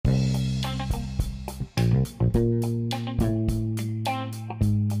But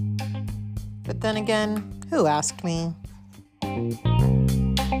then again, who asked me?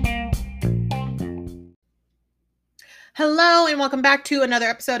 Hello, and welcome back to another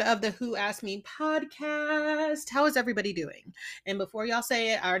episode of the Who Asked Me podcast. How is everybody doing? And before y'all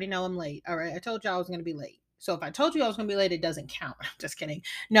say it, I already know I'm late. All right, I told y'all I was going to be late. So if I told you I was going to be late, it doesn't count. I'm just kidding.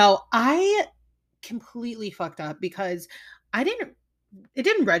 No, I completely fucked up because it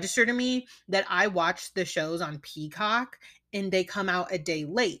didn't register to me that I watched the shows on Peacock and they come out a day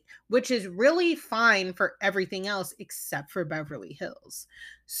late, which is really fine for everything else except for Beverly Hills.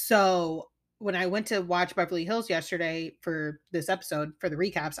 So when I went to watch Beverly Hills yesterday for this episode for the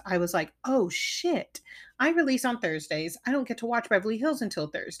recaps, I was like, oh shit, I release on Thursdays. I don't get to watch Beverly Hills until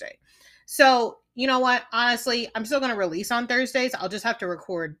Thursday. So, you know what? Honestly, I'm still going to release on Thursdays. I'll just have to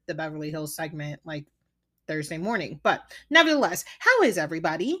record the Beverly Hills segment like Thursday morning. But nevertheless, how is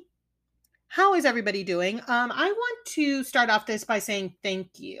everybody? How is everybody doing? I want to start off this by saying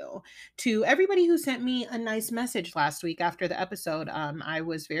thank you to everybody who sent me a nice message last week after the episode. I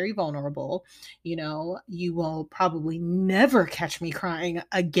was very vulnerable. You know, you will probably never catch me crying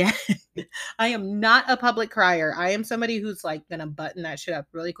again. I am not a public crier. I am somebody who's like gonna button that shit up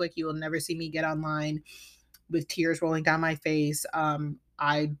really quick. You will never see me get online with tears rolling down my face.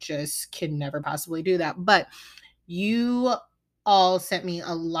 I just can never possibly do that. But you all sent me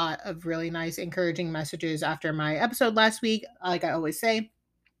a lot of really nice, encouraging messages after my episode last week. Like I always say,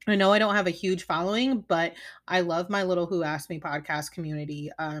 I know I don't have a huge following, but I love my little Who Asked Me podcast community.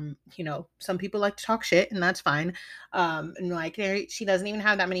 Some people like to talk shit, and that's fine. And like, she doesn't even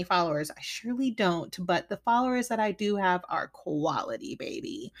have that many followers. I surely don't, but the followers that I do have are quality,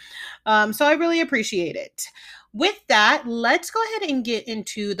 baby. So I really appreciate it. With that, let's go ahead and get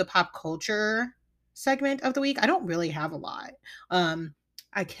into the pop culture segment of the week. I don't really have a lot.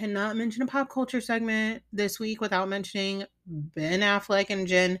 I cannot mention a pop culture segment this week without mentioning Ben Affleck and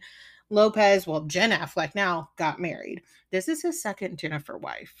Jen Lopez. Well, Jen Affleck now got married. This is his second Jennifer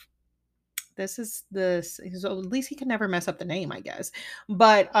wife. So at least he can never mess up the name, I guess.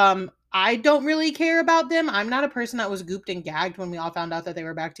 But I don't really care about them. I'm not a person that was gooped and gagged when we all found out that they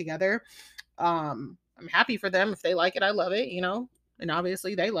were back together. I'm happy for them. If they like it, I love it, and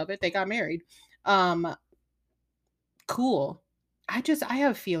obviously they love it. They got married. Cool. I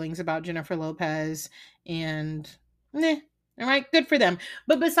have feelings about Jennifer Lopez and all right, good for them.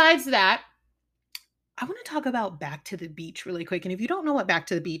 But besides that, I want to talk about Back to the Beach really quick. And if you don't know what Back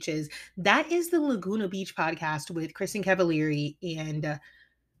to the Beach is, that is the Laguna Beach podcast with Kristen Cavallari and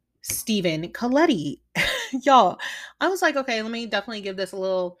Stephen Coletti. Y'all, I was like, okay, let me definitely give this a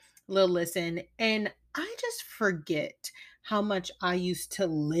little listen. And I just forget how much I used to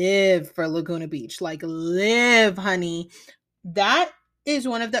live for Laguna Beach. Like, live, honey. That is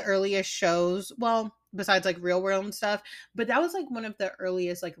one of the earliest shows. Well, besides like Real World and stuff, but that was like one of the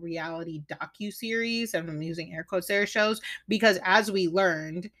earliest like reality docu-series, and I'm using air quotes there, shows, because as we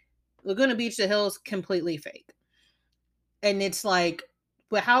learned, Laguna Beach, the hills, completely fake. And it's like,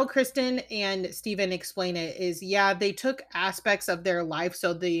 but how Kristen and Steven explain it is, yeah, they took aspects of their life.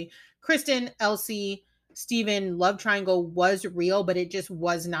 So the Kristen, Elsie, Steven love triangle was real, but it just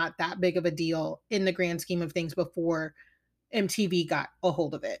was not that big of a deal in the grand scheme of things before MTV got a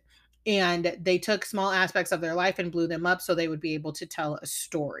hold of it. And they took small aspects of their life and blew them up so they would be able to tell a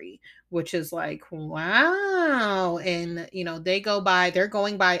story, which is like, wow. And, they're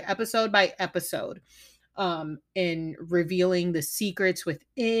going by episode in revealing the secrets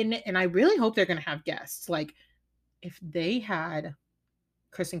within. And I really hope they're going to have guests. Like, if they had not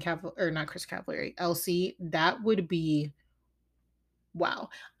Kristen Cavallari, Elsie, that would be wow.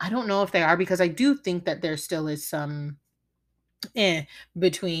 I don't know if they are, because I do think that there still is some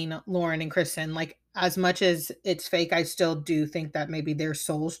between Lauren and Kristen. Like, as much as it's fake, I still do think that maybe their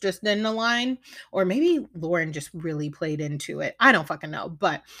souls just didn't align, or maybe Lauren just really played into it. I don't fucking know,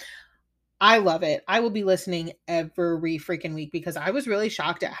 but I love it. I will be listening every freaking week because I was really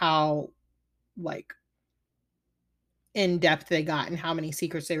shocked at how like in depth they got and how many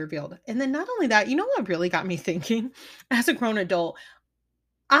secrets they revealed. And then not only that, you know what really got me thinking as a grown adult?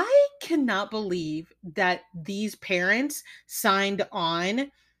 I cannot believe that these parents signed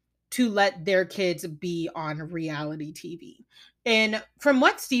on to let their kids be on reality TV. And from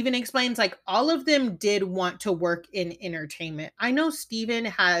what Steven explains, like, all of them did want to work in entertainment. I know Steven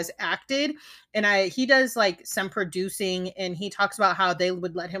has acted, and he does like some producing, and he talks about how they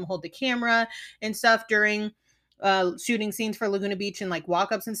would let him hold the camera and stuff during shooting scenes for Laguna Beach and like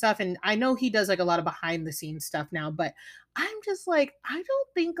walk-ups and stuff. And I know he does like a lot of behind the scenes stuff now, but I'm just like, I don't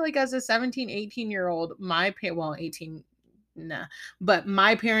think like as a 17, 18-year-old, 18 nah. But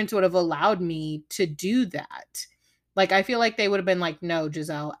my parents would have allowed me to do that. Like, I feel like they would have been like, no,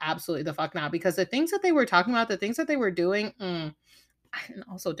 Giselle, absolutely the fuck not. Because the things that they were talking about, the things that they were doing, I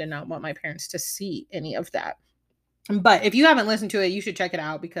also did not want my parents to see any of that. But if you haven't listened to it, you should check it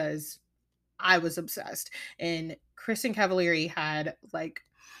out because I was obsessed. And Kristen Cavallari had like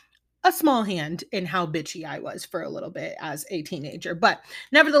a small hand in how bitchy I was for a little bit as a teenager. But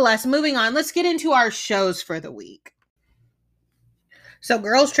nevertheless, moving on, let's get into our shows for the week. So,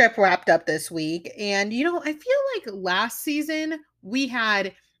 Girls Trip wrapped up this week. And, I feel like last season we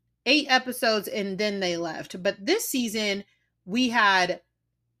had 8 episodes and then they left. But this season we had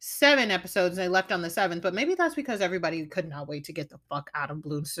 7 episodes and they left on the 7th. But maybe that's because everybody could not wait to get the fuck out of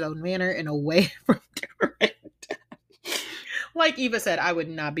Bloomstone Manor and away from Dorinda. Like Eva said, I would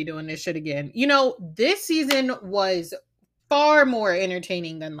not be doing this shit again. This season was far more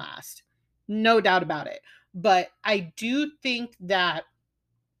entertaining than last. No doubt about it. But I do think that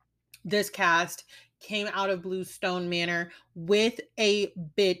this cast came out of Bluestone Manor with a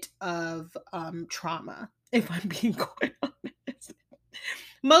bit of trauma, if I'm being quite honest.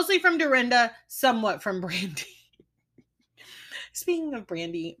 Mostly from Dorinda, somewhat from Brandy. Speaking of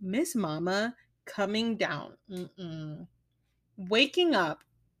Brandy, Miss Mama coming down. Waking up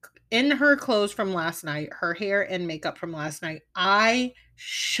in her clothes from last night, her hair and makeup from last night, I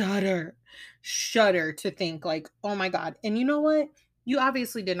shudder to think like, oh my God. And you know what? You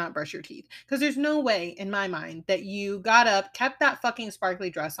obviously did not brush your teeth because there's no way in my mind that you got up, kept that fucking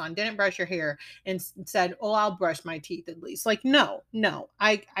sparkly dress on, didn't brush your hair and said, oh, I'll brush my teeth at least. Like, no,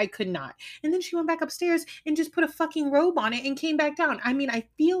 I could not. And then she went back upstairs and just put a fucking robe on it and came back down. I mean, I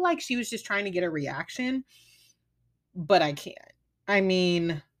feel like she was just trying to get a reaction, but I can't. I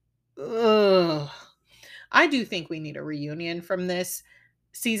mean, ugh. I do think we need a reunion from this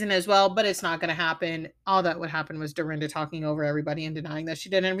season as well, but it's not going to happen. All that would happen was Dorinda talking over everybody and denying that she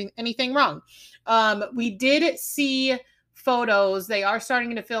did anything wrong. We did see photos. They are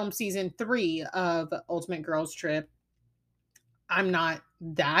starting to film season 3 of Ultimate Girls Trip. I'm not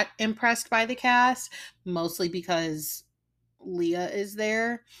that impressed by the cast, mostly because Leah is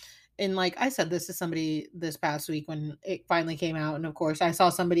there. And like I said, this is somebody this past week when it finally came out. And of course, I saw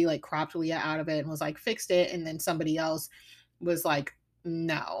somebody like cropped Leah out of it and was like, fixed it. And then somebody else was like,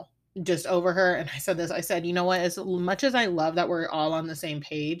 no, just over her. And I said this, I said, you know what? As much as I love that we're all on the same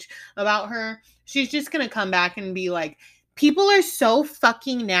page about her, she's just going to come back and be like, people are so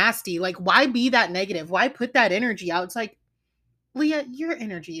fucking nasty. Like, why be that negative? Why put that energy out? It's like, Leah, your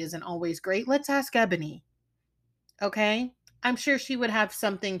energy isn't always great. Let's ask Ebony. Okay? I'm sure she would have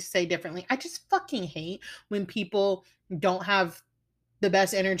something to say differently. I just fucking hate when people don't have the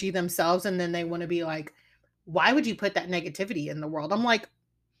best energy themselves and then they want to be like, why would you put that negativity in the world? I'm like,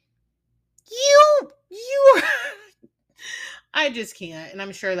 you I just can't. And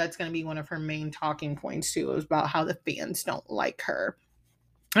I'm sure that's going to be one of her main talking points too, is about how the fans don't like her.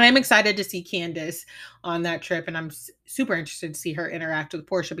 I'm excited to see Candace on that trip, and I'm super interested to see her interact with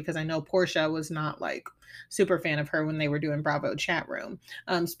Portia because I know Portia was not like super fan of her when they were doing Bravo chat room.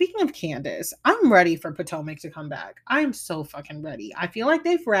 Speaking of Candace, I'm ready for Potomac to come back. I am so fucking ready. I feel like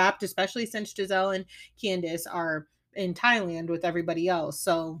they've wrapped, especially since Giselle and Candace are in Thailand with everybody else.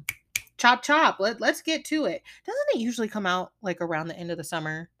 So chop chop. Let's get to it. Doesn't it usually come out like around the end of the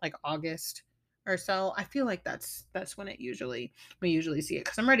summer, like August or so? I feel like that's when we usually see it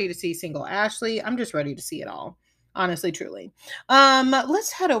because I'm ready to see single Ashley. I'm just ready to see it all. Honestly, truly.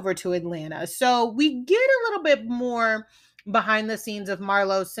 Let's head over to Atlanta. So we get a little bit more behind the scenes of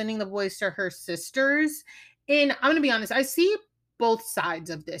Marlo sending the boys to her sisters. And I'm gonna be honest, I see both sides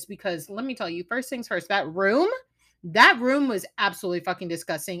of this because let me tell you, first things first, that room was absolutely fucking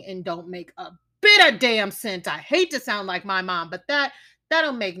disgusting and don't make a bit of damn sense. I hate to sound like my mom, but that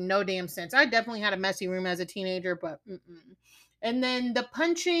don't make no damn sense. I definitely had a messy room as a teenager, but and then the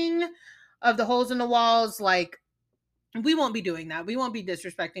punching of the holes in the walls, like we won't be doing that. We won't be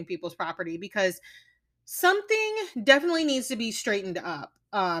disrespecting people's property because something definitely needs to be straightened up.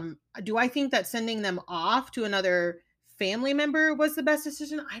 Do I think that sending them off to another family member was the best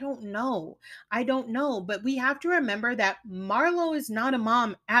decision? I don't know. But we have to remember that Marlo is not a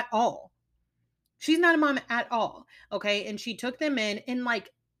mom at all. She's not a mom at all. Okay. And she took them in and like,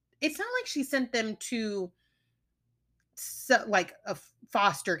 it's not like she sent them to like a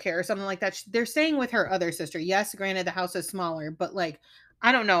foster care or something like that. They're staying with her other sister. Yes, granted, the house is smaller, but like,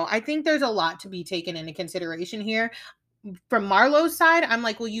 I don't know. I think there's a lot to be taken into consideration here. From Marlo's side, I'm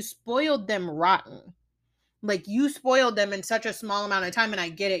like, well, you spoiled them rotten. Like, you spoiled them in such a small amount of time, and I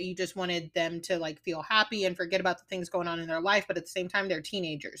get it. You just wanted them to like feel happy and forget about the things going on in their life, but at the same time, they're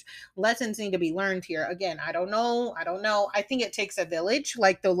teenagers. Lessons need to be learned here. Again, I don't know. I don't know. I think it takes a village,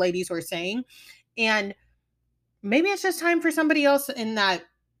 like the ladies were saying. And maybe it's just time for somebody else in that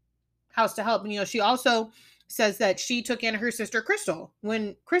house to help. And, she also says that she took in her sister Crystal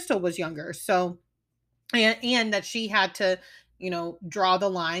when Crystal was younger. So, and that she had to, draw the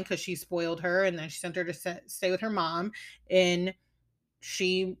line because she spoiled her, and then she sent her to stay with her mom, and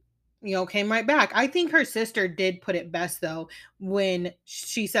she, came right back. I think her sister did put it best though when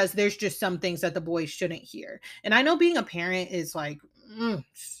she says there's just some things that the boys shouldn't hear. And I know being a parent is like,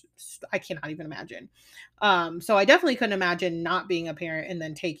 I cannot even imagine. So I definitely couldn't imagine not being a parent and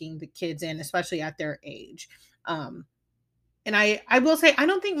then taking the kids in, especially at their age. And I will say, I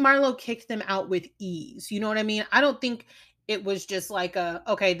don't think Marlo kicked them out with ease. You know what I mean? I don't think it was just like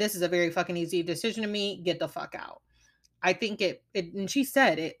okay, this is a very fucking easy decision to me. Get the fuck out. I think and she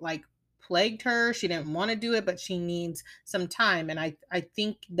said it like plagued her. She didn't want to do it, but she needs some time. And I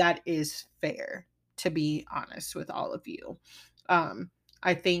think that is fair, to be honest with all of you.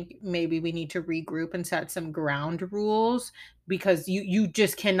 I think maybe we need to regroup and set some ground rules, because you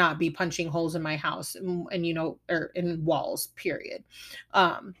just cannot be punching holes in my house, and or in walls, period.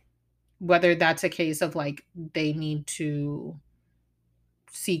 Um, Whether that's a case of like they need to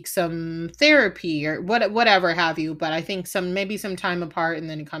seek some therapy or whatever have you, but I think maybe some time apart and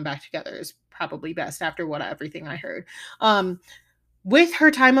then come back together is probably best after everything I heard. With her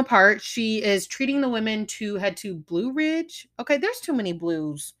time apart, she is treating the women to head to Blue Ridge. Okay, there's too many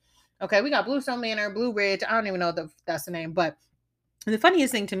blues. Okay, we got Bluestone Manor, Blue Ridge. I don't even know if that's the name, but the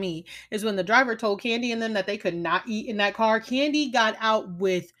funniest thing to me is when the driver told Candy and them that they could not eat in that car, Candy got out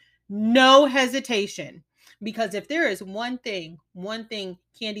with no hesitation. Because if there is one thing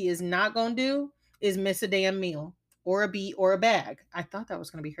Candy is not going to do is miss a damn meal or a beat or a bag. I thought that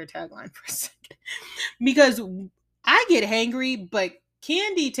was going to be her tagline for a second. Because I get hangry, but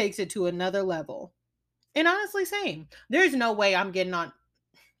Candy takes it to another level. And honestly, same. There's no way I am not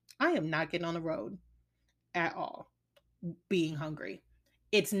getting on the road at all being hungry.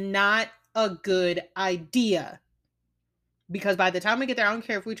 It's not a good idea, because by the time we get there, I don't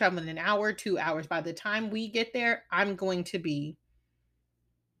care if we travel in an hour, 2 hours. By the time we get there, I'm going to be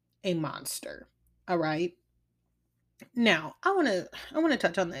a monster. All right. Now, I want to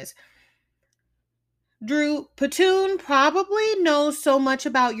touch on this. Drew, Patoon probably knows so much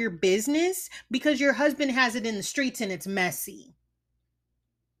about your business because your husband has it in the streets and it's messy.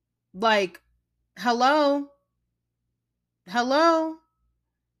 Like, hello? Hello?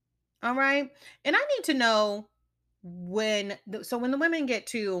 All right. And I need to know when the women get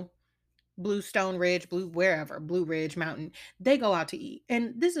to Bluestone Ridge, Blue Ridge Mountain, they go out to eat.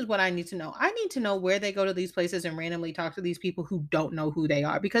 And this is what I need to know. I need to know where they go to these places and randomly talk to these people who don't know who they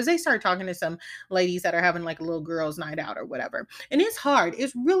are, because they start talking to some ladies that are having like a little girls' night out or whatever. And it's hard.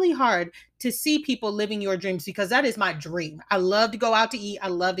 It's really hard to see people living your dreams, because that is my dream. I love to go out to eat. I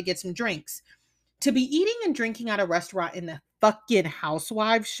love to get some drinks. To be eating and drinking at a restaurant and the fucking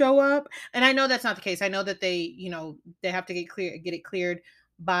housewives show up. And I know that's not the case. I know that they have to get it cleared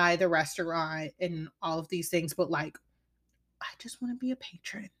by the restaurant and all of these things, but like, I just want to be a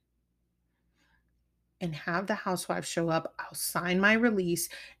patron and have the housewives show up. I'll sign my release,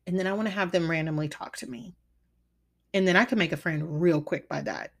 and then I want to have them randomly talk to me. And then I can make a friend real quick by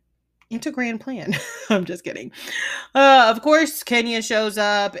that. It's a grand plan. I'm just kidding. Of course, Kenya shows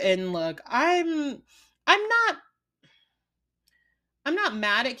up, and look, I'm not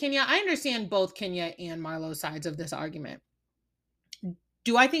mad at Kenya. I understand both Kenya and Marlo's sides of this argument.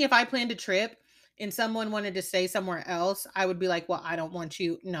 Do I think if I planned a trip and someone wanted to stay somewhere else, I would be like, well, I don't want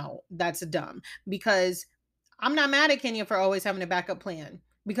you. No, that's dumb, because I'm not mad at Kenya for always having a backup plan.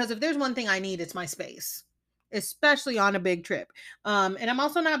 Because if there's one thing I need, it's my space, especially on a big trip. And I'm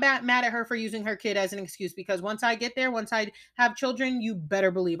also not mad at her for using her kid as an excuse, because once I get there, once I have children, you better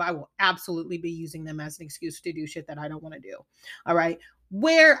believe I will absolutely be using them as an excuse to do shit that I don't want to do. All right.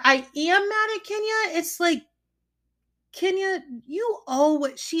 Where I am mad at Kenya, it's like, Kenya,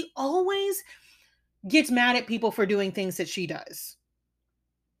 she always gets mad at people for doing things that she does.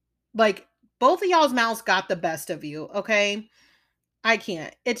 Like, both of y'all's mouths got the best of you, okay? I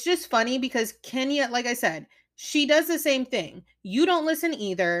can't. It's just funny because Kenya, like I said, she does the same thing. You don't listen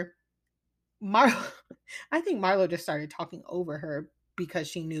either. I think Marlo just started talking over her because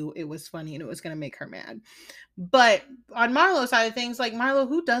she knew it was funny and it was going to make her mad. But on Marlo's side of things, like, Marlo,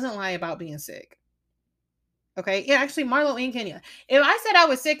 who doesn't lie about being sick? Okay. Yeah, actually, Marlo and Kenya. If I said I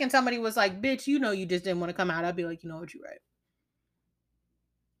was sick and somebody was like, bitch, you just didn't want to come out, I'd be like, you know what, you're right.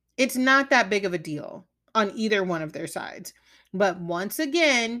 It's not that big of a deal. on either one of their sides. But once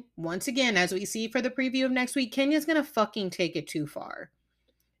again, as we see for the preview of next week, Kenya's gonna fucking take it too far.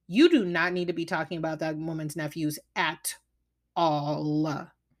 You do not need to be talking about that woman's nephews at all.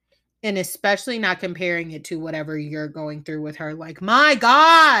 And especially not comparing it to whatever you're going through with her. Like, my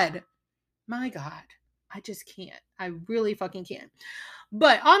God. My God. I just can't. I really fucking can't.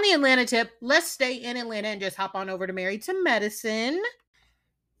 But on the Atlanta tip, let's stay in Atlanta and just hop on over to Married to Medicine.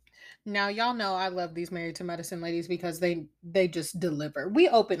 Now, y'all know I love these Married to Medicine ladies because they just deliver. We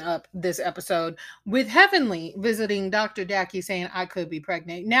open up this episode with Heavenly visiting Dr. Jackie saying, I could be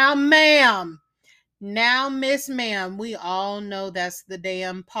pregnant. Now, ma'am. Now, Miss Ma'am, we all know that's the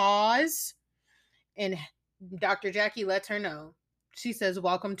damn pause. And Dr. Jackie lets her know. She says,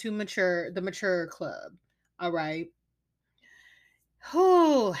 welcome to the mature club. All right.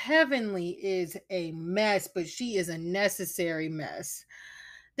 Oh, Heavenly is a mess, but she is a necessary mess.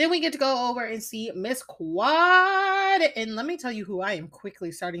 Then we get to go over and see Miss Quad. And let me tell you who I am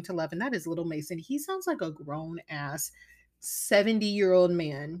quickly starting to love, and that is Little Mason. He sounds like a grown ass 70-year-old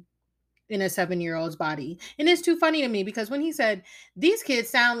man in a 7-year-old's body. And it's too funny to me because when he said, these kids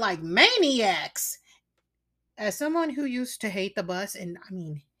sound like maniacs, as someone who used to hate the bus, and I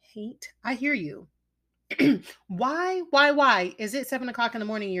mean, hate, I hear you. Why is it 7 o'clock in the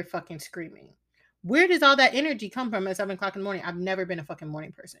morning you're fucking screaming? Where does all that energy come from at 7 o'clock in the morning? I've never been a fucking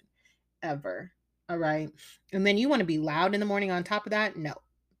morning person. Ever. All right. And then you want to be loud in the morning on top of that? No,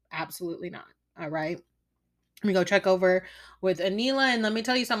 absolutely not. All right. Let me go check over with Anila, and let me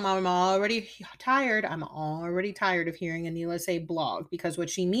tell you something. I'm already tired. I'm already tired of hearing Anila say blog, because what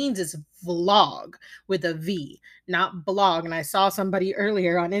she means is vlog with a V, not blog. And I saw somebody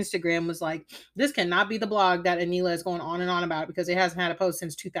earlier on Instagram was like, this cannot be the blog that Anila is going on and on about because it hasn't had a post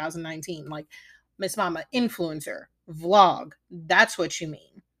since 2019. Like, Miss Mama, influencer, vlog. That's what you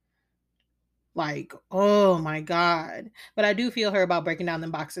mean. Like, oh my God. But I do feel her about breaking down them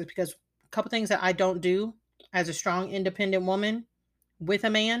boxes, because a couple things that I don't do as a strong, independent woman with a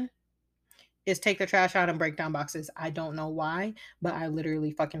man is take the trash out and break down boxes. I don't know why, but I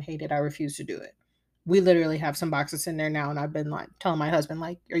literally fucking hate it. I refuse to do it. We literally have some boxes in there now, and I've been like telling my husband,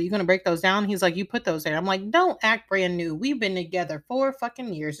 like, are you going to break those down? He's like, you put those there. I'm like, don't act brand new. We've been together 4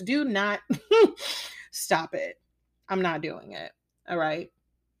 fucking years. Do not stop it. I'm not doing it. All right.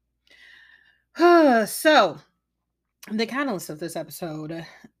 So the catalyst of this episode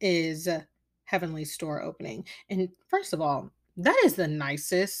is Heavenly's store opening. And first of all, that is the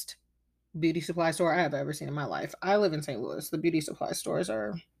nicest beauty supply store I have ever seen in my life. I live in St. Louis. The beauty supply stores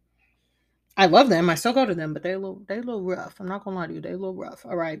are, I love them. I still go to them, but they're a little rough. I'm not gonna lie to you, they're a little rough.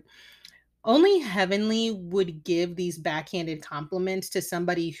 All right. Only Heavenly would give these backhanded compliments to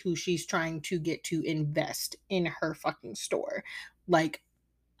somebody who she's trying to get to invest in her fucking store. Like,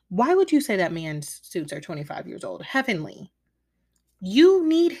 why would you say that man's suits are 25 years old? Heavenly, you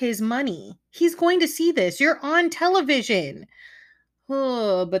need his money. He's going to see this. You're on television.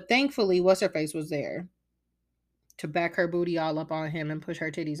 Oh, but thankfully, what's her face was there to back her booty all up on him and push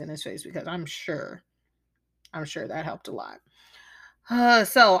her titties in his face, because I'm sure that helped a lot.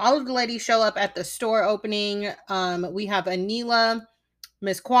 So all of the ladies show up at the store opening. We have Anila,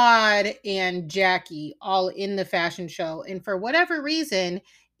 Miss Quad, and Jackie all in the fashion show. And for whatever reason,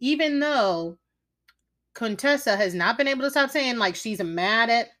 even though Contessa has not been able to stop saying like she's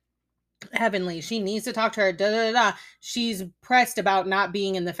mad at Heavenly, she needs to talk to her, she's pressed about not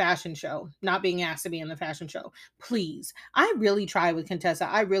being in the fashion show, not being asked to be in the fashion show. Please. I really try with Contessa.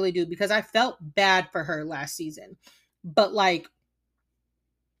 I really do, because I felt bad for her last season. But like,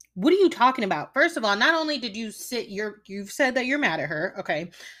 what are you talking about? First of all, not only did you you've said that you're mad at her,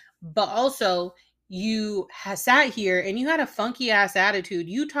 okay, but also you sat here and you had a funky ass attitude.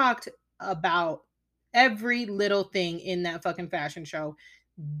 You talked about every little thing in that fucking fashion show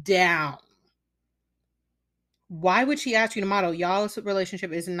down. Why would she ask you to model? Y'all's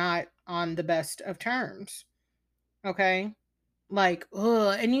relationship is not on the best of terms. Okay? Like,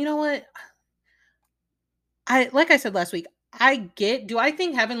 ugh. And you know what? Like I said last week, do I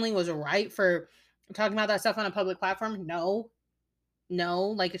think Heavenly was right for talking about that stuff on a public platform? No. No,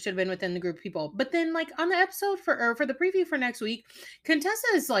 like it should have been within the group of people. But then like on the episode for the preview for next week, Contessa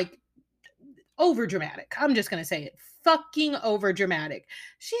is like over dramatic. I'm just gonna say it. Fucking over dramatic.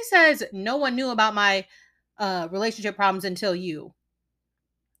 She says no one knew about my relationship problems until you.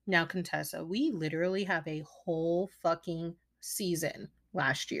 Now, Contessa, we literally have a whole fucking season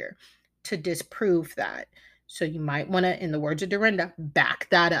last year to disprove that. So you might want to, in the words of Dorinda, back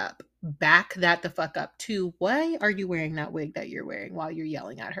that up. Back that the fuck up too. Why are you wearing that wig that you're wearing while you're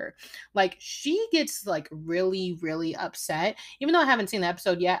yelling at her? Like, she gets like really, really upset. Even though I haven't seen the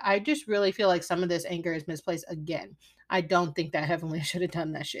episode yet, I just really feel like some of this anger is misplaced again. I don't think that Heavenly should have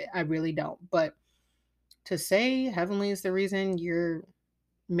done that shit. I really don't. But to say Heavenly is the reason your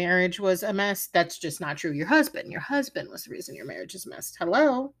marriage was a mess, that's just not true. Your husband was the reason your marriage is a mess.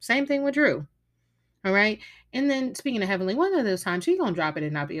 Hello? Same thing with Drew. All right. And then speaking of Heavenly, one of those times she's gonna drop it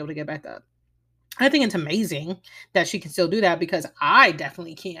and not be able to get back up. I think it's amazing that she can still do that because I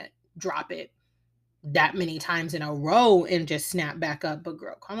definitely can't drop it that many times in a row and just snap back up. But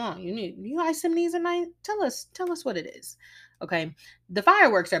girl, come on, you guys some knees at night. Tell us what it is. Okay. The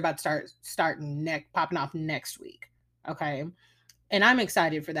fireworks are about to popping off next week. Okay. And I'm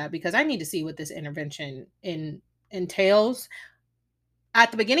excited for that because I need to see what this intervention entails. At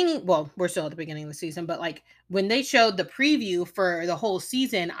the beginning, well, we're still at the beginning of the season, but like when they showed the preview for the whole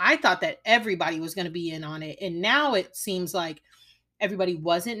season, I thought that everybody was going to be in on it. And now it seems like everybody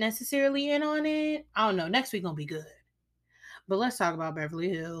wasn't necessarily in on it. I don't know. Next week going to be good. But let's talk about Beverly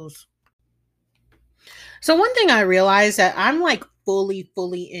Hills. So one thing I realized that I'm like fully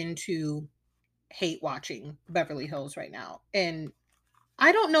into hate watching Beverly Hills right now. And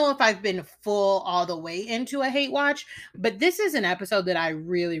I don't know if I've been full all the way into a hate watch, but this is an episode that I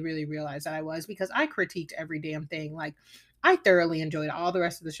really, really realized that I was because I critiqued every damn thing. Like, I thoroughly enjoyed all the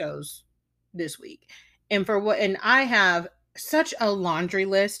rest of the shows this week. And I have such a laundry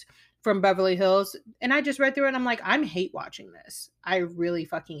list from Beverly Hills, and I just read through it and I'm like, I'm hate watching this. I really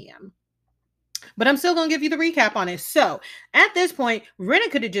fucking am. But I'm still going to give you the recap on it. So, at this point,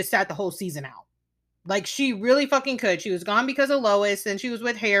 Rinna could have just sat the whole season out. Like, she really fucking could. She was gone because of Lois, then she was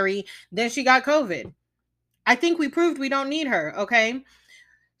with Harry, then she got COVID. I think we proved we don't need her, okay?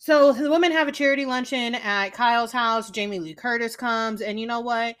 So the women have a charity luncheon at Kyle's house. Jamie Lee Curtis comes, and you know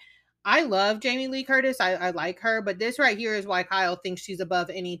what? I love Jamie Lee Curtis. I like her, but this right here is why Kyle thinks she's above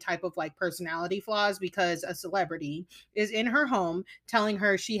any type of like personality flaws because a celebrity is in her home telling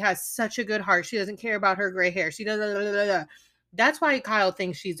her she has such a good heart. She doesn't care about her gray hair. She does. That's why Kyle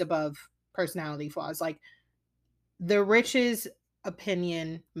thinks she's above personality flaws. Like, the rich's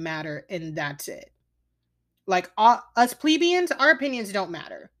opinion matter, and that's it. Like, us plebeians, our opinions don't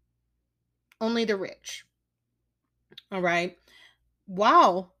matter. Only the rich. All right.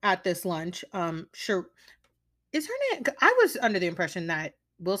 While at this lunch, sure, is her name? I was under the impression that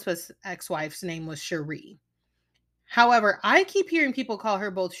Will Smith's ex-wife's name was Cherie. However, I keep hearing people call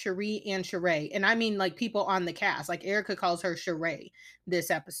her both Cherie and Sheree, and I mean like people on the cast. Like Erica calls her Sheree this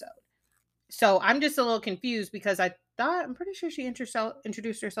episode. So I'm just a little confused because I'm pretty sure she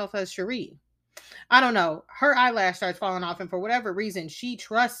introduced herself as Cherie. I don't know. Her eyelash starts falling off, and for whatever reason, she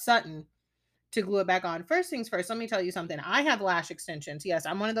trusts Sutton to glue it back on. First things first, let me tell you something. I have lash extensions. Yes,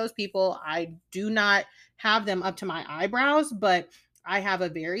 I'm one of those people. I do not have them up to my eyebrows, but I have a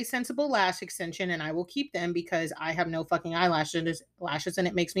very sensible lash extension and I will keep them because I have no fucking eyelashes and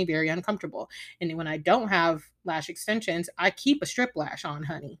it makes me very uncomfortable. And when I don't have lash extensions, I keep a strip lash on,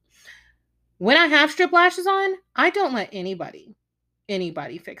 honey. When I have strip lashes on, I don't let anybody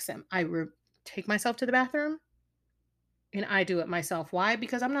fix them. Take myself to the bathroom and I do it myself. Why?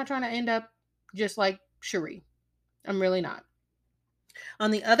 Because I'm not trying to end up just like Cherie. I'm really not.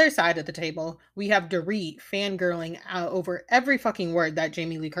 On the other side of the table, we have Dorit fangirling over every fucking word that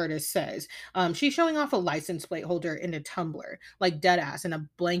Jamie Lee Curtis says. She's showing off a license plate holder and a tumbler, like dead ass, and a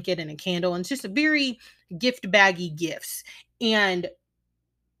blanket and a candle, and it's just a very gift baggy gifts. And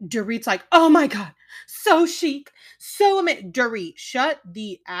Dorit's like, oh my God, so chic, so amazing. Dorit, shut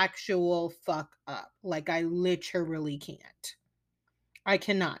the actual fuck up. Like, I literally can't. I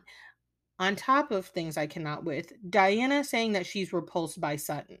cannot. On top of things I cannot with, Diana saying that she's repulsed by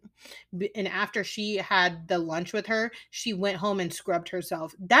Sutton. And after she had the lunch with her, she went home and scrubbed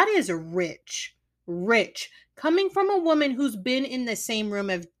herself. That is rich. Rich. Coming from a woman who's been in the same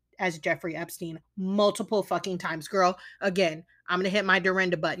room as Jeffrey Epstein multiple fucking times. Girl, again, I'm going to hit my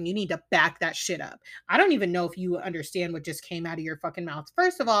Dorinda button. You need to back that shit up. I don't even know if you understand what just came out of your fucking mouth.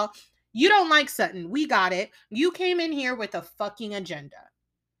 First of all, you don't like Sutton. We got it. You came in here with a fucking agenda.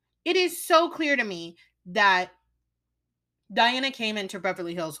 It is so clear to me that Diana came into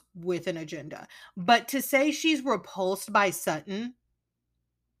Beverly Hills with an agenda. But to say she's repulsed by Sutton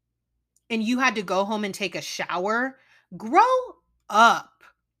and you had to go home and take a shower, grow up.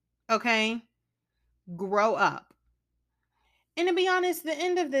 Okay? Grow up. And to be honest, the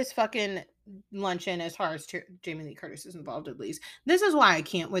end of this fucking luncheon, as far as Jamie Lee Curtis is involved at least, this is why I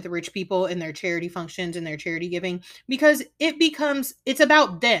can't with rich people and their charity functions and their charity giving, because it's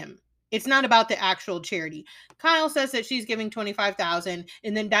about them. It's not about the actual charity. Kyle says that she's giving 25,000,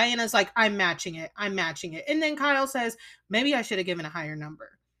 and then Diana's like, I'm matching it. I'm matching it. And then Kyle says, maybe I should have given a higher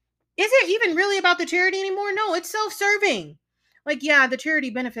number. Is it even really about the charity anymore? No, it's self-serving. Like, yeah, the charity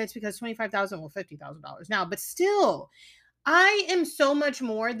benefits because 25,000, well, $50,000 now, but still, I am so much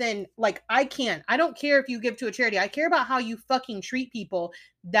more than, like, I don't care if you give to a charity. I care about how you fucking treat people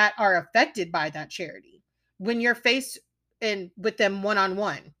that are affected by that charity when you're faced in with them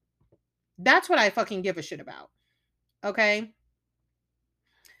one-on-one. That's what I fucking give a shit about. Okay?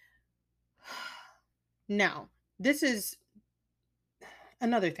 Now, this is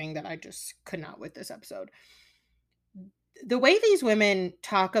another thing that I just could not with this episode. The way these women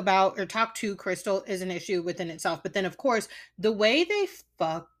talk about or talk to Crystal is an issue within itself. But then, of course, the way they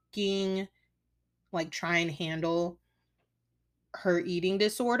fucking like try and handle her eating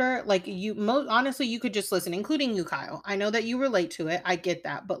disorder, like, you most honestly, you could just listen, including you, Kyle. I know that you relate to it. I get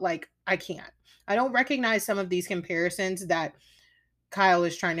that, but like, I can't. I don't recognize some of these comparisons that Kyle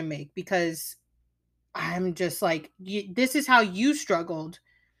is trying to make, because I'm just like, this is how you struggled,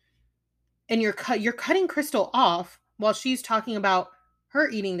 and you're cutting Crystal off while she's talking about her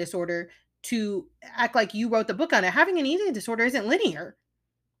eating disorder to act like you wrote the book on it. Having an eating disorder isn't linear.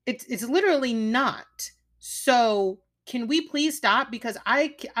 It's literally not. So can we please stop? Because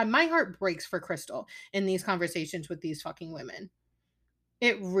my heart breaks for Crystal in these conversations with these fucking women.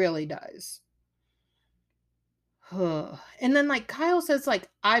 It really does. And then, like, Kyle says, like,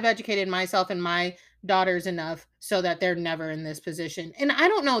 I've educated myself and my daughters enough so that they're never in this position. And I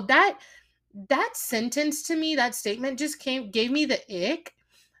don't know, that sentence to me, that statement just gave me the ick,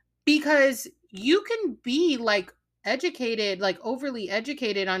 because you can be like educated, like overly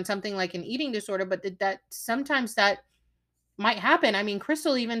educated on something like an eating disorder, but that sometimes that might happen. I mean,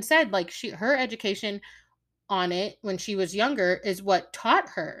 Crystal even said, like, her education on it when she was younger is what taught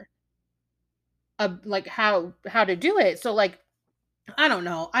her like how to do it. So, like, I don't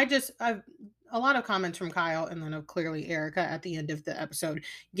know. I've a lot of comments from Kyle, and then clearly Erica at the end of the episode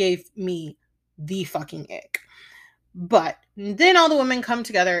gave me the fucking ick. But then all the women come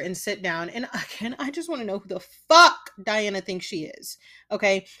together and sit down, and again, I just want to know who the fuck Diana thinks she is.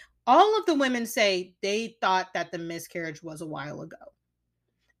 Okay, all of the women say they thought that the miscarriage was a while ago,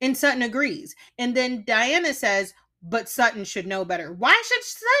 and Sutton agrees. And then Diana says, but Sutton should know better. Why should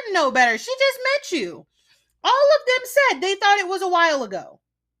Sutton know better? She just met you. All of them said they thought it was a while ago.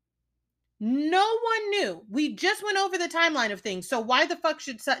 No one knew. We just went over the timeline of things. So why the fuck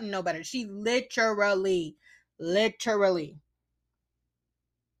should Sutton know better? She literally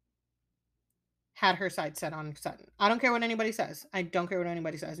had her sights set on Sutton. I don't care what anybody says. I don't care what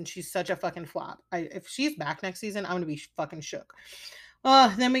anybody says. And she's such a fucking flop. If she's back next season, I'm going to be fucking shook.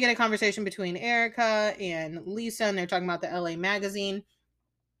 Then we get a conversation between Erica and Lisa, and they're talking about the LA Magazine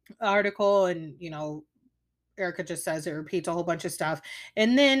article, and, you know, Erica just says, it repeats a whole bunch of stuff.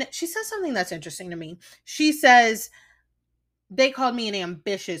 And then she says something that's interesting to me. She says, they called me an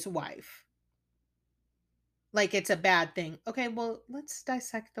ambitious wife. Like it's a bad thing. Okay, well, let's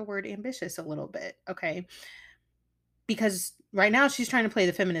dissect the word ambitious a little bit. Okay. Because right now she's trying to play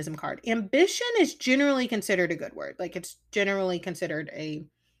the feminism card. Ambition is generally considered a good word. Like, it's generally considered a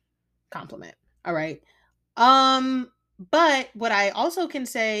compliment. All right. But what I also can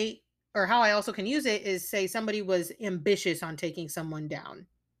say, or how I also can use it, is say somebody was ambitious on taking someone down.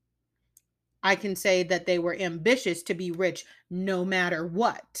 I can say that they were ambitious to be rich no matter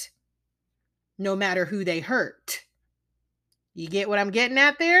what, no matter who they hurt. You get what I'm getting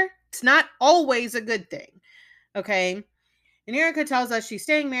at there? It's not always a good thing. Okay. And Erica tells us she's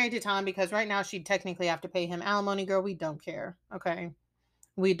staying married to Tom because right now she'd technically have to pay him alimony. Girl, we don't care. Okay.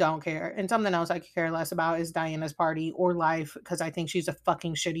 We don't care. And something else I could care less about is Diana's party or life, because I think she's a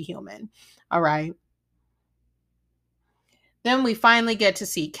fucking shitty human. All right. Then we finally get to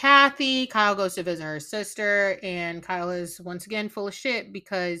see Kathy. Kyle goes to visit her sister, and Kyle is once again full of shit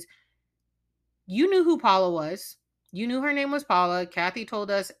because you knew who Paula was. You knew her name was Paula. Kathy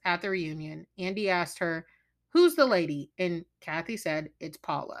told us at the reunion. Andy asked her, who's the lady? And Kathy said, it's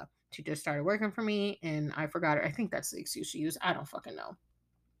Paula. She just started working for me, and I forgot her. I think that's the excuse she used. I don't fucking know.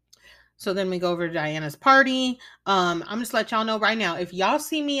 So then we go over to Diana's party. I'm just let y'all know right now, if y'all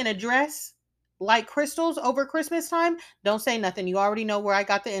see me in a dress like Crystal's over Christmas time, don't say nothing. You already know where I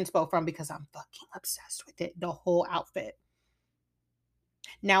got the inspo from, because I'm fucking obsessed with it. The whole outfit.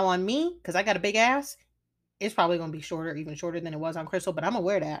 Now on me, because I got a big ass, it's probably going to be shorter, even shorter than it was on Crystal, but I'm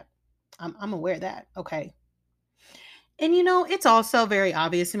aware of that. I'm aware of that. Okay. And you know, it's also very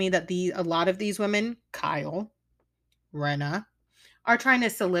obvious to me that a lot of these women, Kyle, Renna, are trying to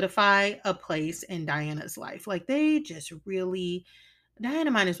solidify a place in Diana's life. Like, they just really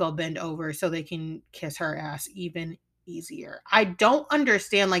Diana might as well bend over so they can kiss her ass even easier. I don't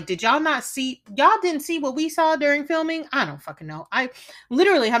understand. Like, did y'all not see? Y'all didn't see what we saw during filming? I don't fucking know. I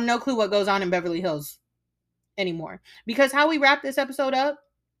literally have no clue what goes on in Beverly Hills anymore. Because how we wrap this episode up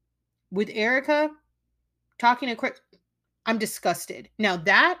with Erica talking to Chris, I'm disgusted. Now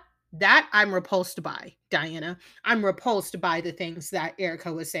that I'm repulsed by, Diana. I'm repulsed by the things that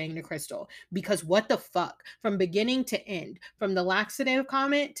Erica was saying to Crystal. Because what the fuck? From beginning to end, from the laxative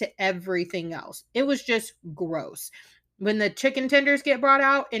comment to everything else. It was just gross. When the chicken tenders get brought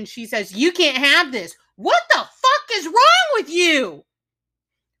out and she says, "You can't have this." What the fuck is wrong with you?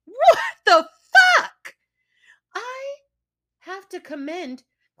 What the fuck? I have to commend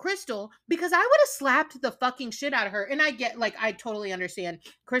Crystal because I would have slapped the fucking shit out of her. And I get, like, I totally understand.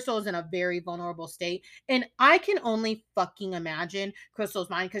 Crystal is in a very vulnerable state. And I can only fucking imagine Crystal's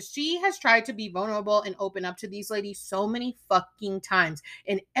mind because she has tried to be vulnerable and open up to these ladies so many fucking times.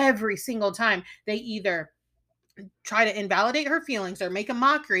 And every single time they either try to invalidate her feelings or make a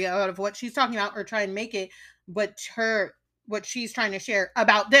mockery out of what she's talking about or try and make it what she's trying to share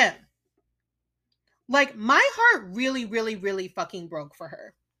about them. Like, my heart really, really, really fucking broke for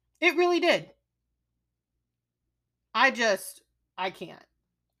her. It really did. I can't.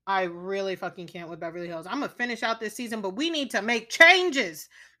 I really fucking can't with Beverly Hills. I'm gonna finish out this season, but we need to make changes.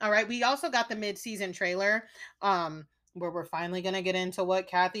 All right. We also got the mid-season trailer, where we're finally gonna get into what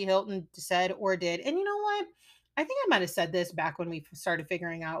Kathy Hilton said or did. And you know what? I think I might have said this back when we started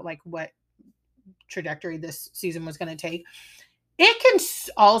figuring out like what trajectory this season was gonna take. It can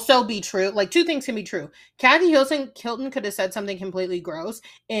also be true. Like, two things can be true. Kathy Hilton could have said something completely gross,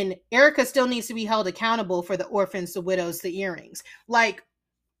 and Erica still needs to be held accountable for the orphans, the widows, the earrings. Like,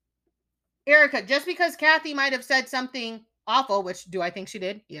 Erica, just because Kathy might have said something awful, which do I think she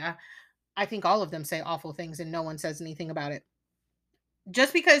did? Yeah. I think all of them say awful things and no one says anything about it.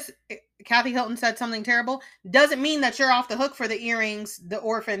 Just because Kathy Hilton said something terrible doesn't mean that you're off the hook for the earrings, the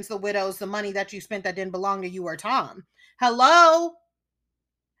orphans, the widows, the money that you spent that didn't belong to you or Tom. Hello?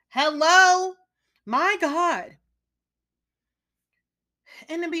 Hello? My God.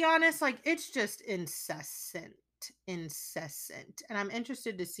 And to be honest, like, it's just incessant. Incessant. And I'm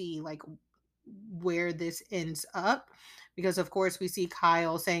interested to see like where this ends up. Because of course we see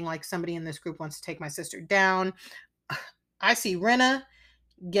Kyle saying like somebody in this group wants to take my sister down. I see Rinna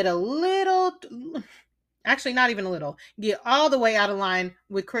get a little, actually not even a little, get all the way out of line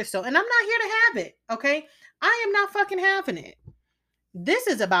with Crystal. And I'm not here to have it. Okay. I am not fucking having it. This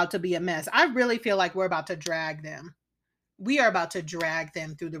is about to be a mess. I really feel like we're about to drag them. We are about to drag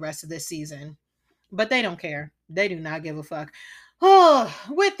them through the rest of this season. But they don't care. They do not give a fuck. Oh,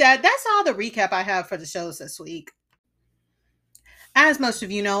 with that, that's all the recap I have for the shows this week. As most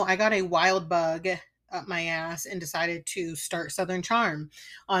of you know, I got a wild bug up my ass and decided to start Southern Charm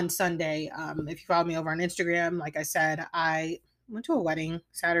on Sunday. If you follow me over on Instagram, like I said, I went to a wedding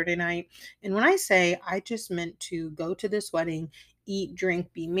Saturday night. And when I say I just meant to go to this wedding, eat,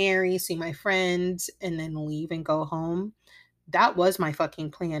 drink, be merry, see my friends, and then leave and go home, that was my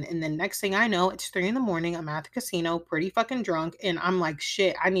fucking plan. And then next thing I know, it's 3 in the morning. I'm at the casino, pretty fucking drunk. And I'm like,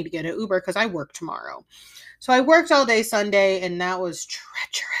 shit, I need to get an Uber because I work tomorrow. So I worked all day Sunday, and that was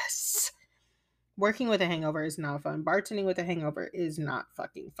treacherous. Working with a hangover is not fun. Bartending with a hangover is not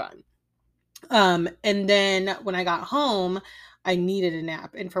fucking fun. And then when I got home, I needed a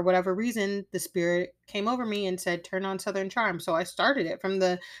nap. And for whatever reason, the spirit came over me and said, turn on Southern Charm. So I started it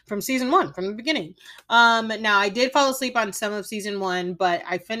from season 1, from the beginning. Now I did fall asleep on some of season 1, but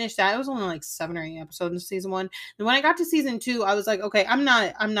I finished that. It was only like 7 or 8 episodes in season 1. And when I got to season 2, I was like, okay, I'm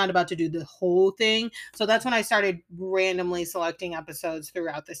not about to do the whole thing. So that's when I started randomly selecting episodes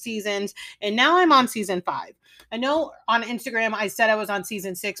throughout the seasons. And now I'm on season 5. I know on Instagram I said I was on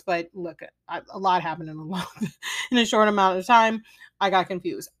season 6, but look, a lot happened in a short amount of time. I got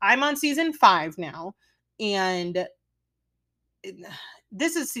confused. I'm on season 5 now, and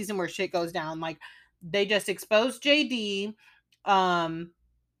this is a season where shit goes down. Like, they just exposed JD.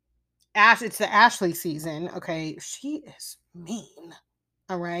 It's the Ashley season. Okay, she is mean.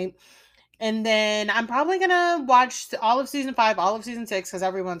 All right. And then I'm probably gonna watch all of season 5, all of season 6, because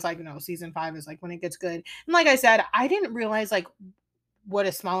everyone's like, no, season 5 is like when it gets good. And like I said, I didn't realize like what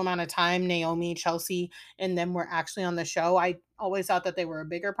a small amount of time Naomi, Chelsea, and them were actually on the show. I always thought that they were a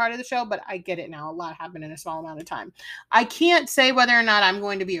bigger part of the show, but I get it now. A lot happened in a small amount of time. I can't say whether or not I'm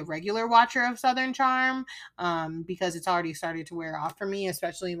going to be a regular watcher of Southern Charm, because it's already started to wear off for me,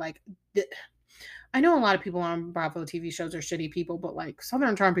 especially like I know a lot of people on Bravo TV shows are shitty people, but like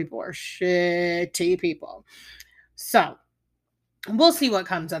Southern Charm people are shitty people. So we'll see what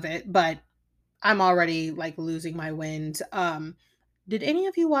comes of it, but I'm already like losing my wind. Did any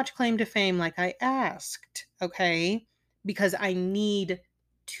of you watch Claim to Fame like I asked? Okay. Because I need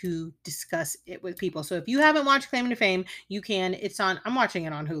to discuss it with people. So if you haven't watched Claim to Fame, you can. It's on, I'm watching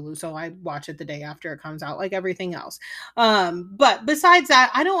it on Hulu, so I watch it the day after it comes out, like everything else. But besides that,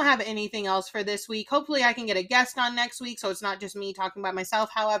 I don't have anything else for this week. Hopefully I can get a guest on next week, so it's not just me talking about myself.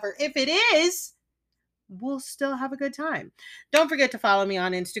 However, if it is, we'll still have a good time. Don't forget to follow me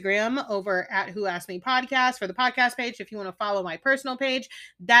on Instagram over at Who Asked Me Podcast for the podcast page. If you want to follow my personal page,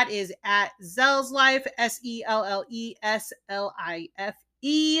 that is at Zell's Life, SELLESLIFE.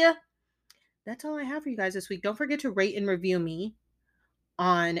 That's all I have for you guys this week. Don't forget to rate and review me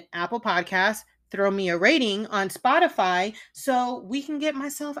on Apple Podcasts. Throw me a rating on Spotify so we can get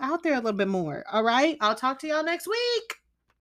myself out there a little bit more. All right. I'll talk to y'all next week.